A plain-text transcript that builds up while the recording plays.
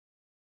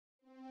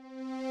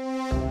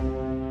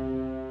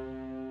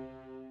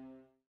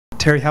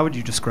Terry, how would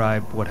you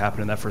describe what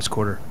happened in that first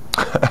quarter?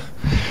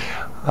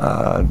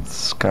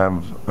 It's kind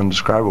of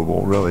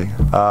indescribable, really.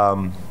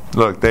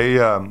 Look,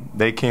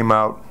 they came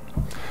out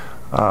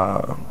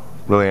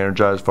really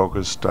energized,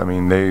 focused. I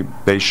mean,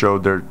 they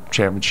showed their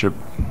championship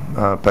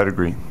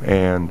pedigree,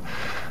 and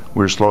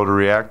we were slow to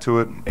react to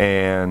it,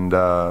 and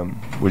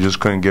we just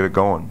couldn't get it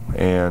going.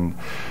 And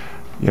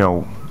you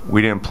know,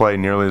 we didn't play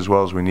nearly as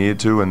well as we needed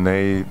to, and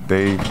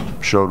they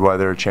showed why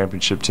they're a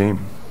championship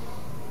team.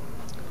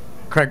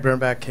 Craig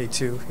Bernbach,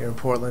 K2 here in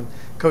Portland.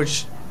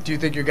 Coach, do you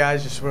think your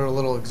guys just were a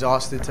little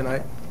exhausted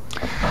tonight?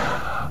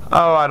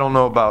 Oh, I don't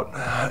know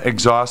about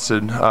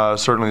exhausted.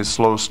 Certainly a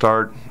slow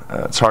start.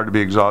 It's hard to be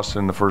exhausted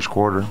in the first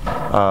quarter.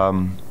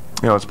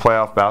 You know, it's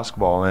playoff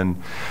basketball,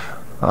 and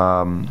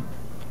I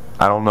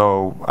don't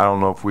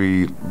know if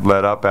we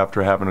let up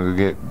after having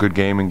a good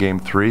game in Game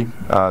 3.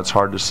 It's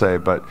hard to say,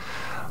 but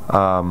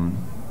I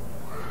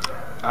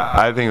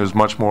think it was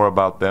much more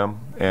about them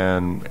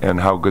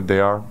and how good they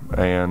are.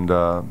 And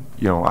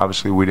you know,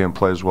 obviously we didn't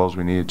play as well as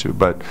we needed to,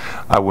 but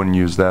I wouldn't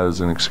use that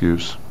as an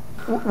excuse.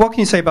 What can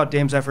you say about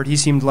Dame's effort? He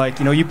seemed like,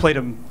 you know, you played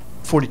him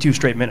 42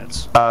 straight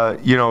minutes.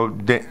 You know,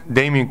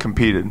 Damian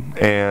competed,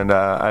 and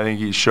I think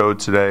he showed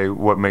today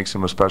what makes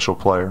him a special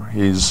player.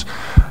 He's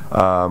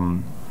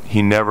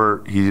he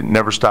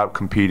never stopped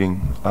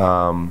competing.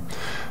 You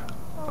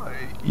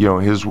know,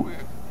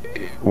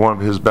 one of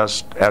his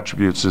best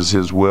attributes is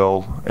his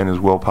will and his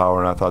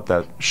willpower, and I thought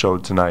that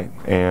showed tonight.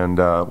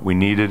 And we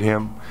needed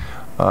him.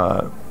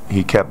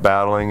 He kept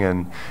battling,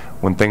 and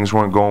when things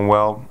weren't going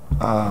well,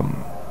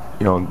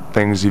 you know,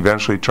 things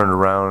eventually turned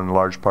around in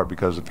large part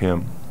because of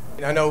him.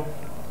 I know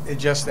it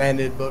just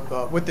ended,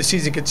 but with the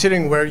season,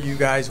 considering where you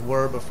guys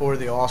were before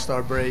the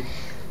All-Star break,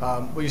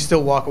 will you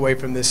still walk away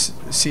from this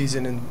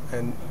season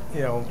and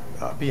you know,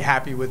 be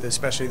happy with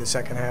especially the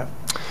second half?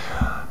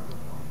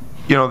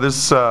 You know,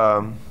 this.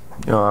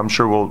 You know, I'm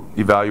sure we'll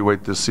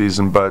evaluate this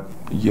season, but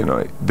you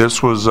know,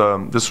 this was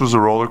a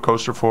roller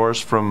coaster for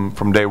us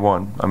from day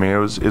one. I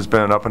mean, it's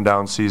been an up and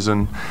down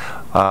season,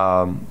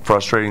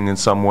 frustrating in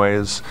some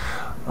ways,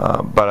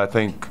 but I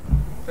think,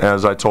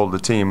 as I told the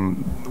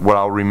team, what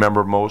I'll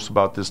remember most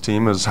about this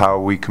team is how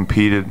we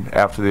competed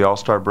after the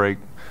All-Star break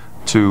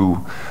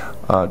to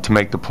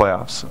make the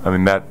playoffs. I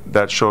mean,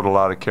 that showed a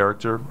lot of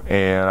character,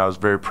 and I was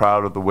very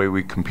proud of the way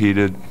we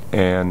competed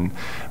and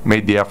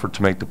made the effort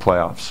to make the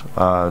playoffs.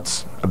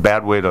 It's a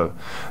bad way to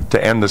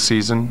end the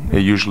season.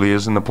 It usually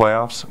is in the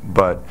playoffs,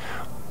 but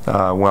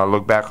when I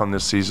look back on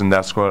this season,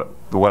 that's what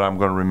I'm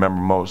going to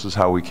remember most, is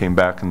how we came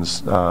back in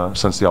this,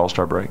 since the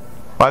All-Star break.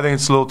 I think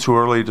it's a little too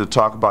early to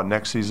talk about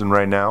next season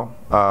right now.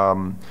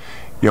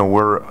 You know,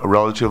 we're a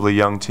relatively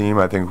young team.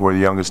 I think we're the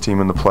youngest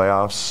team in the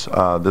playoffs.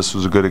 This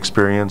was a good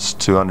experience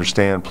to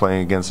understand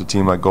playing against a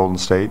team like Golden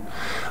State.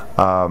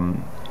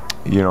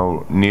 You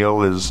know,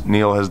 Neil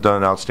has done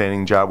an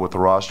outstanding job with the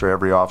roster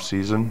every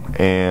offseason,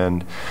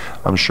 and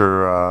I'm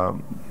sure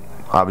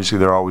obviously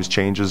there are always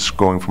changes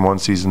going from one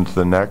season to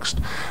the next,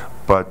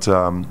 but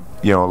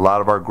you know, a lot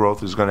of our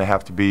growth is going to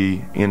have to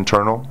be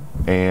internal,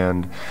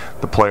 and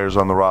the players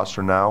on the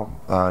roster now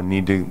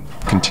need to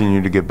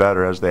continue to get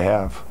better as they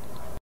have.